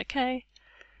I press OK,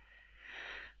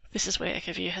 this is where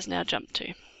Echoview has now jumped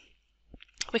to.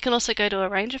 We can also go to a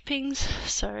range of pings.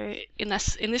 So in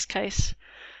this case,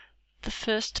 the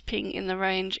first ping in the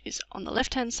range is on the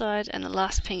left-hand side, and the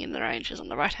last ping in the range is on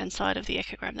the right-hand side of the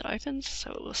echogram that opens.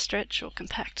 So it will stretch or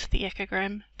compact the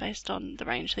echogram based on the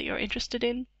range that you're interested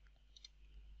in.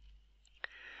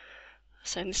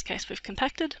 So in this case, we've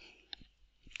compacted.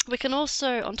 We can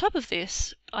also, on top of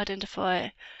this, identify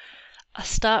a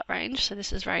start range. So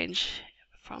this is range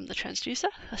from the transducer,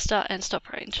 a start and stop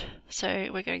range. So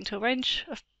we're going to a range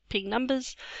of ping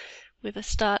numbers with a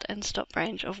start and stop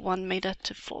range of 1 meter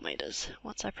to 4 meters.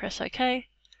 Once I press OK,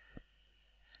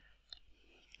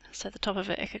 so the top of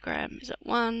the echogram is at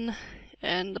 1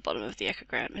 and the bottom of the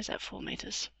echogram is at 4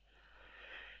 meters.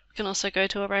 We can also go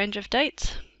to a range of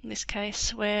dates. In this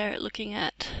case, we're looking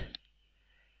at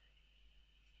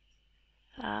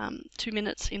 2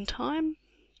 minutes in time.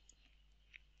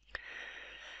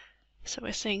 So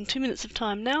we're seeing 2 minutes of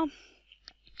time now.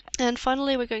 And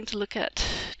finally, we're going to look at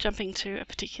jumping to a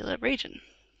particular region.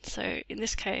 So in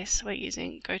this case, we're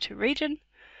using go to region,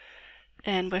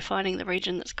 and we're finding the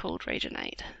region that's called region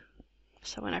 8.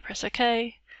 So when I press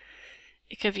OK,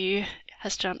 Echoview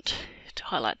has jumped to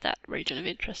highlight that region of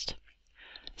interest.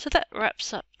 So that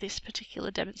wraps up this particular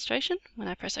demonstration. When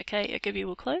I press OK, Echoview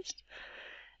will close.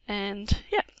 And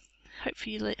yeah,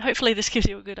 hopefully this gives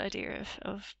you a good idea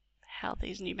of how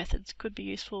these new methods could be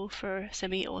useful for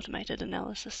semi-automated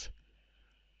analysis.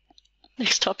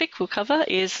 Next topic we'll cover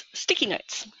is sticky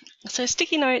notes. So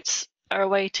sticky notes are a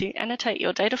way to annotate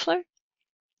your data flow.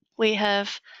 We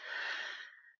have,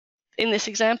 in this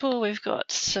example, we've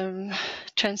got some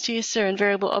transducer and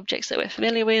variable objects that we're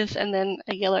familiar with, and then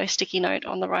a yellow sticky note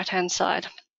on the right-hand side.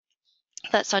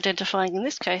 That's identifying, in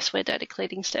this case, where data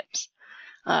cleaning steps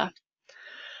are.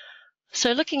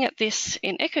 So looking at this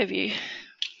in Echoview,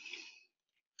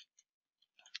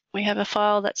 we have a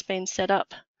file that's been set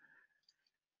up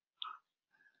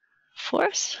for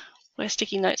us, where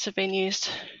sticky notes have been used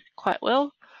quite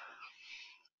well.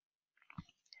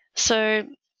 So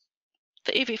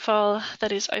the EV file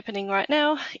that is opening right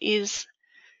now is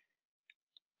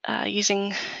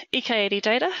using EK80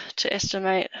 data to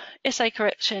estimate SA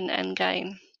correction and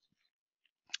gain.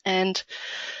 And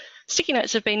sticky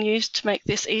notes have been used to make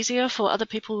this easier for other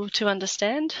people to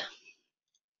understand.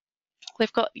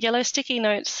 We've got yellow sticky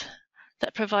notes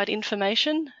that provide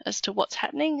information as to what's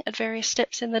happening at various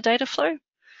steps in the data flow.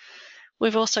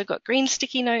 We've also got green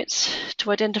sticky notes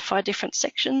to identify different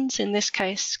sections, in this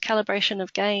case calibration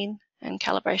of gain and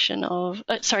calculation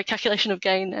of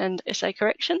gain and SA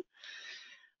correction.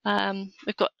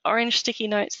 We've got orange sticky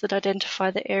notes that identify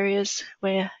the areas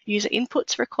where user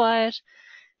input's required,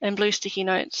 and blue sticky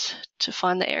notes to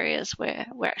find the areas where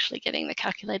we're actually getting the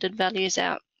calculated values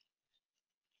out.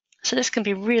 So this can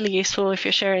be really useful if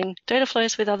you're sharing data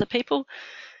flows with other people,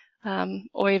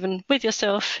 or even with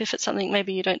yourself if it's something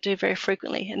maybe you don't do very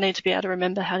frequently and need to be able to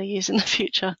remember how to use in the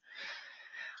future.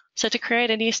 So to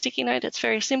create a new sticky note, it's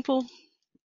very simple.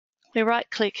 We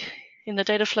right-click in the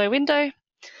data flow window,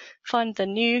 find the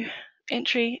new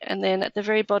entry, and then at the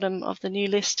very bottom of the new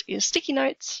list is sticky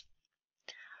notes.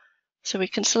 So we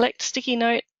can select sticky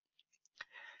note.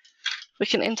 We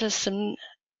can enter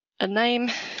a name.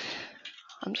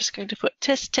 I'm just going to put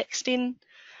test text in.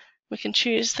 We can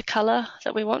choose the color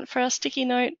that we want for our sticky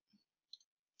note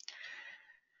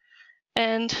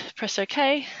and press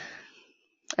OK,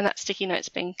 and that sticky note's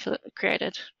been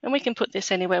created. And we can put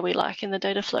this anywhere we like in the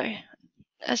data flow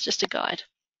as just a guide.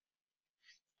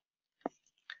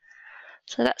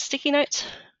 So that's sticky notes,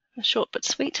 a short but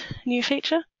sweet new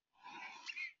feature.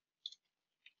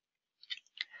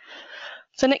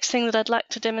 The next thing that I'd like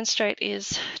to demonstrate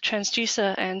is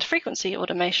transducer and frequency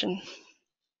automation.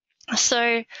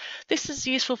 So this is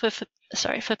useful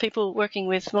for people working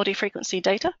with multi-frequency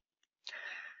data.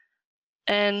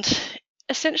 And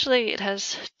essentially it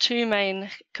has two main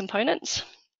components.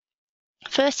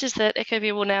 First is that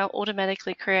Echoview will now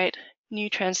automatically create new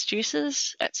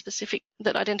transducers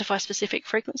that identify specific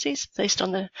frequencies based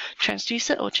on the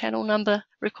transducer or channel number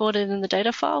recorded in the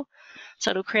data file.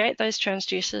 So it'll create those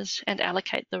transducers and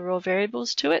allocate the raw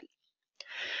variables to it.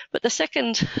 But the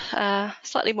second,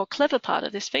 slightly more clever part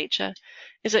of this feature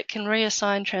is it can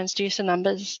reassign transducer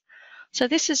numbers. So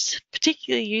this is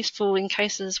particularly useful in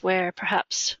cases where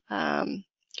perhaps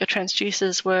your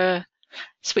transducers were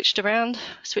switched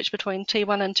between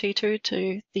T1 and T2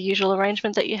 to the usual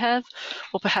arrangement that you have,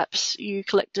 or perhaps you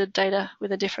collected data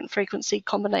with a different frequency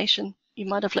combination. You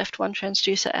might have left one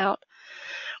transducer out.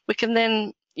 We can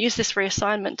then use this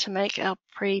reassignment to make our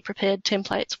pre-prepared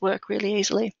templates work really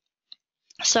easily.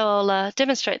 So I'll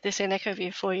demonstrate this in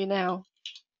Echoview for you now.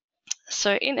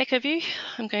 So in Echoview,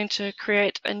 I'm going to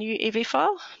create a new EV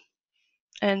file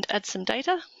and add some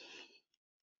data.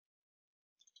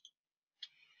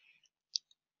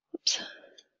 Oops.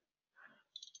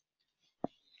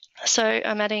 So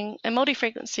I'm adding a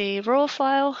multi-frequency raw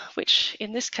file, which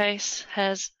in this case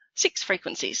has 6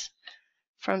 frequencies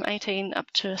from 18 up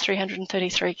to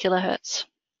 333 kilohertz.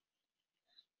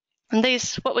 And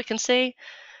these, what we can see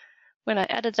when I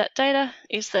added that data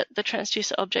is that the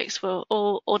transducer objects were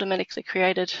all automatically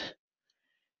created,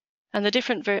 and the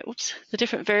different variables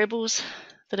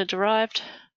that are derived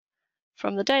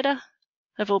from the data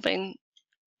have all been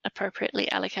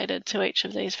appropriately allocated to each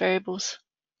of these variables,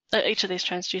 each of these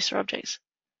transducer objects.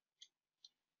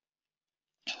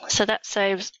 So that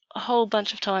saves a whole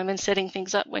bunch of time in setting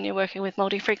things up when you're working with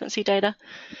multi-frequency data,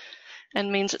 and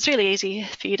means it's really easy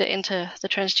for you to enter the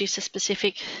transducer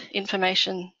specific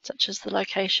information such as the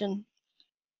location.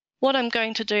 What I'm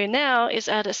going to do now is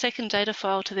add a second data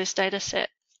file to this data set,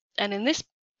 and in this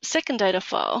second data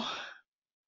file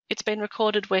it's been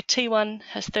recorded where T1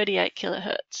 has 38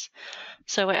 kilohertz.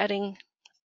 So we're adding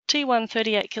T1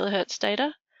 38 kilohertz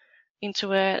data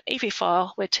into an EV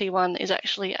file where T1 is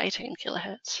actually 18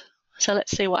 kilohertz. So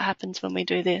let's see what happens when we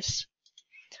do this.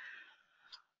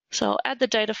 So I'll add the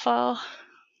data file.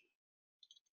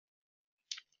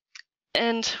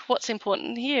 And what's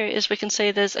important here is we can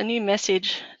see there's a new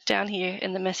message down here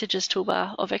in the messages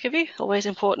toolbar of Echoview. Always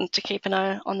important to keep an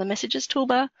eye on the messages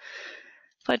toolbar.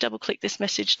 If I double click this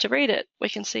message to read it, we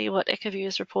can see what Echoview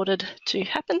has reported to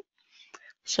happen.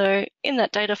 So in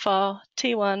that data file,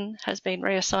 T1 has been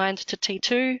reassigned to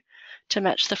T2 to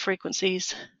match the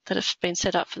frequencies that have been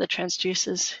set up for the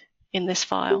transducers in this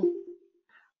file.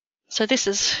 So this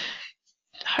is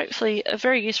hopefully a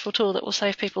very useful tool that will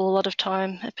save people a lot of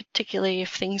time, particularly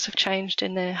if things have changed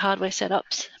in their hardware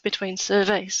setups between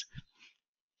surveys.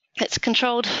 It's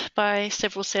controlled by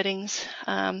several settings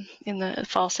in the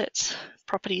file sets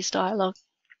properties dialog.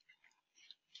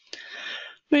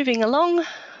 Moving along.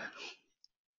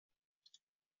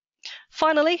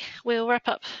 Finally, we'll wrap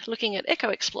up looking at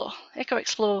Echoexplore.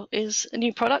 Echoexplore is a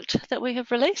new product that we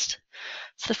have released.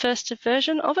 It's the first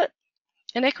version of it.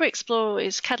 And Echoexplore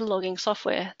is cataloging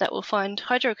software that will find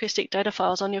hydroacoustic data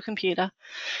files on your computer.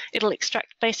 It'll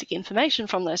extract basic information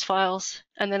from those files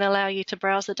and then allow you to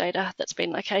browse the data that's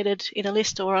been located in a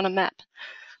list or on a map.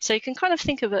 So you can kind of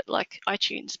think of it like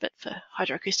iTunes, but for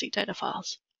hydroacoustic data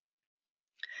files.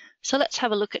 So let's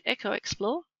have a look at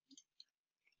Echoexplore.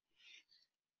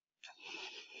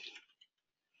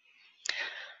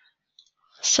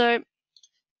 So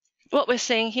what we're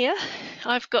seeing here,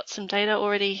 I've got some data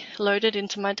already loaded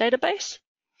into my database.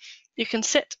 You can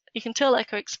tell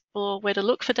Echoexplore where to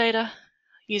look for data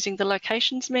using the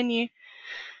locations menu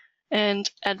and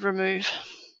add remove.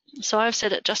 So I've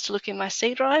set it just to look in my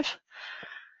C drive.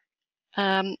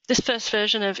 This first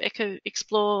version of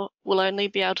Echoexplore will only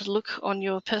be able to look on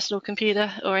your personal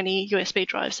computer or any USB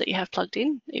drives that you have plugged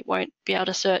in. It won't be able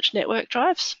to search network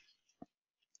drives.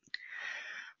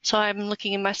 So I'm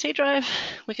looking in my C drive.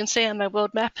 We can see on my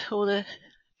world map all the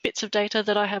bits of data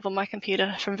that I have on my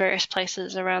computer from various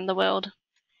places around the world.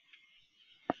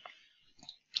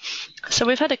 So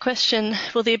we've had a question,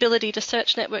 will the ability to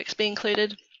search networks be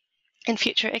included in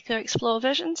future Echoexplore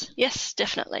versions? Yes,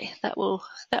 definitely. That will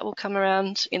come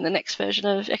around in the next version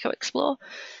of Echoexplore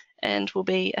and will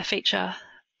be a feature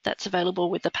that's available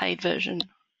with the paid version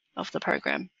of the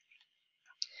program.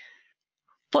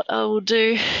 What I will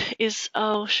do is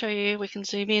I'll show you, we can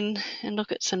zoom in and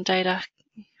look at some data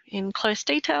in close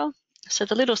detail. So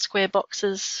the little square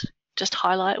boxes just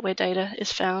highlight where data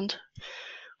is found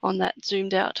on that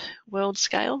zoomed out world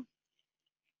scale.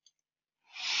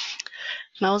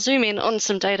 And I'll zoom in on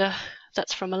some data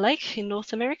that's from a lake in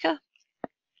North America,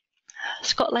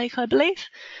 Scott Lake, I believe.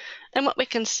 And what we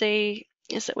can see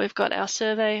is that we've got our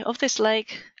survey of this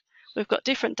lake. We've got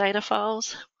different data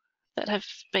files that have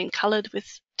been coloured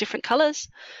with different colours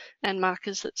and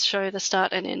markers that show the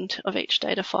start and end of each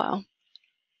data file.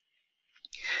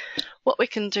 What we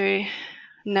can do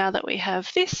now that we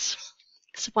have this,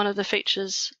 so one of the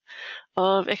features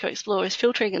of Echoexplore is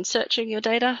filtering and searching your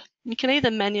data. You can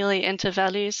either manually enter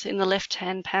values in the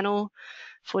left-hand panel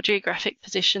for geographic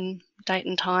position, date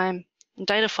and time, and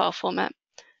data file format,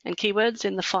 and keywords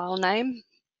in the file name.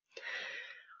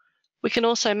 We can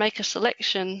also make a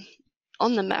selection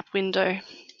on the map window,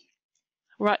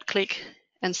 right-click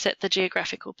and set the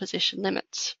geographical position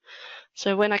limits.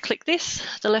 So when I click this,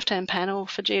 the left-hand panel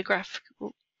for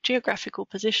geographical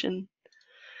position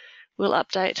will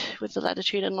update with the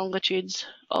latitude and longitudes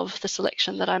of the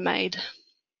selection that I made.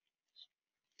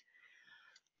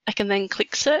 I can then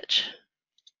click search,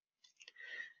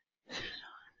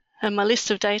 and my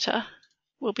list of data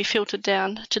will be filtered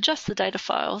down to just the data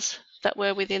files that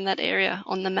were within that area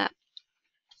on the map.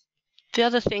 The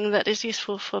other thing that is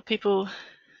useful for people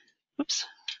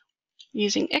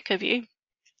using Echoview,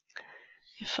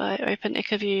 if I open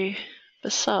Echoview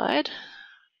beside,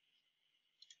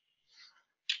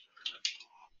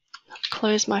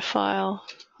 close my file,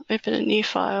 open a new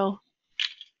file,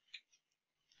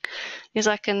 is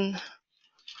I can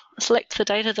select the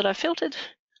data that I filtered,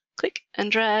 click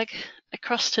and drag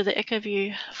across to the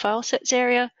Echoview file sets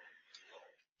area.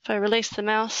 If I release the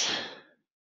mouse,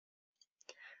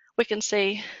 we can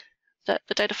see that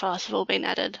the data files have all been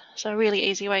added. So a really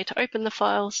easy way to open the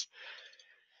files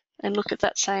and look at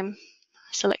that same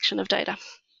selection of data.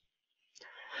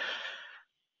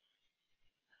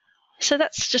 So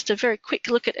that's just a very quick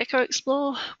look at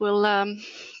Echoexplore. We'll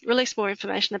release more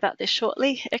information about this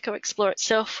shortly. Echoexplore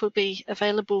itself will be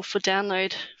available for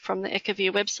download from the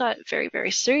Echoview website very,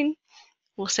 very soon.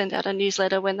 We'll send out a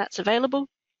newsletter when that's available.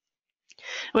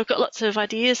 We've got lots of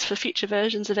ideas for future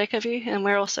versions of Echoview, and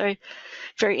we're also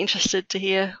very interested to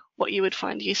hear what you would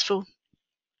find useful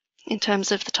in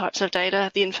terms of the types of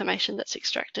data, the information that's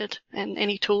extracted, and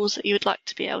any tools that you would like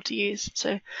to be able to use.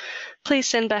 So please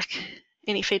send back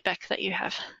any feedback that you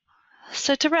have.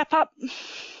 So to wrap up,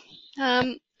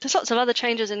 there's lots of other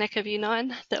changes in Echoview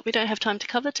 9 that we don't have time to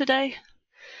cover today.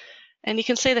 And you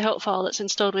can see the help file that's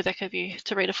installed with Echoview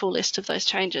to read a full list of those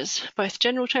changes, both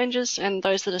general changes and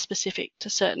those that are specific to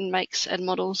certain makes and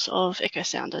models of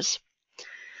echosounders.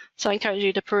 So I encourage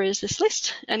you to peruse this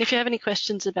list. And if you have any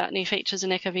questions about new features in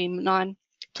Echoview 9,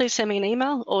 please send me an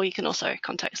email, or you can also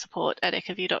contact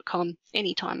support@echoview.com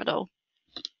anytime at all.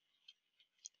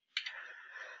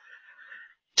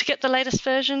 To get the latest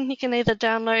version, you can either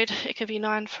download Echoview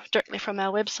 9 directly from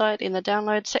our website in the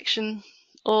download section,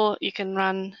 or you can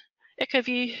run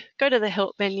Echoview, go to the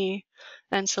help menu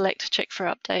and select check for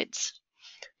updates.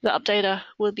 The updater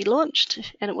will be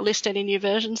launched and it will list any new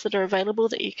versions that are available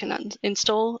that you can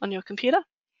install on your computer.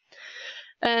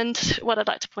 And what I'd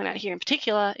like to point out here in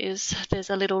particular is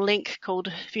there's a little link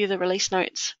called View the Release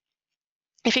Notes.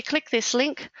 If you click this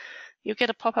link, you'll get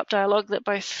a pop-up dialog that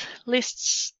both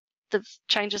lists the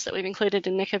changes that we've included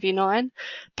in Echoview 9,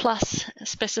 plus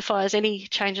specifies any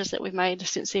changes that we've made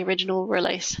since the original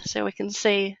release. So we can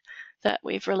see that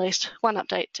we've released one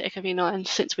update to Echoview 9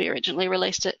 since we originally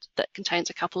released it that contains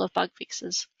a couple of bug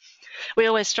fixes. We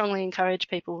always strongly encourage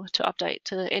people to update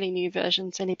to any new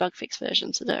versions, any bug fix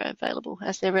versions that are available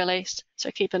as they're released.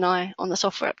 So keep an eye on the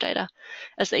software updater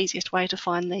as the easiest way to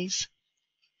find these.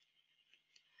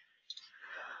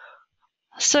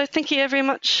 So thank you very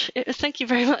much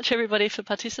everybody for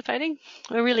participating.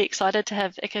 We're really excited to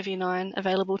have Echoview 9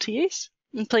 available to use.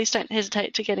 And please don't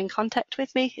hesitate to get in contact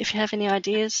with me if you have any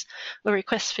ideas or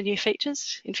requests for new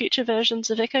features in future versions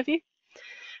of Echoview.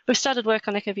 We've started work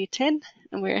on Echoview 10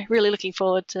 and we're really looking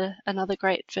forward to another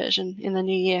great version in the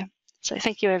new year. So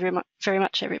thank you very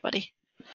much everybody.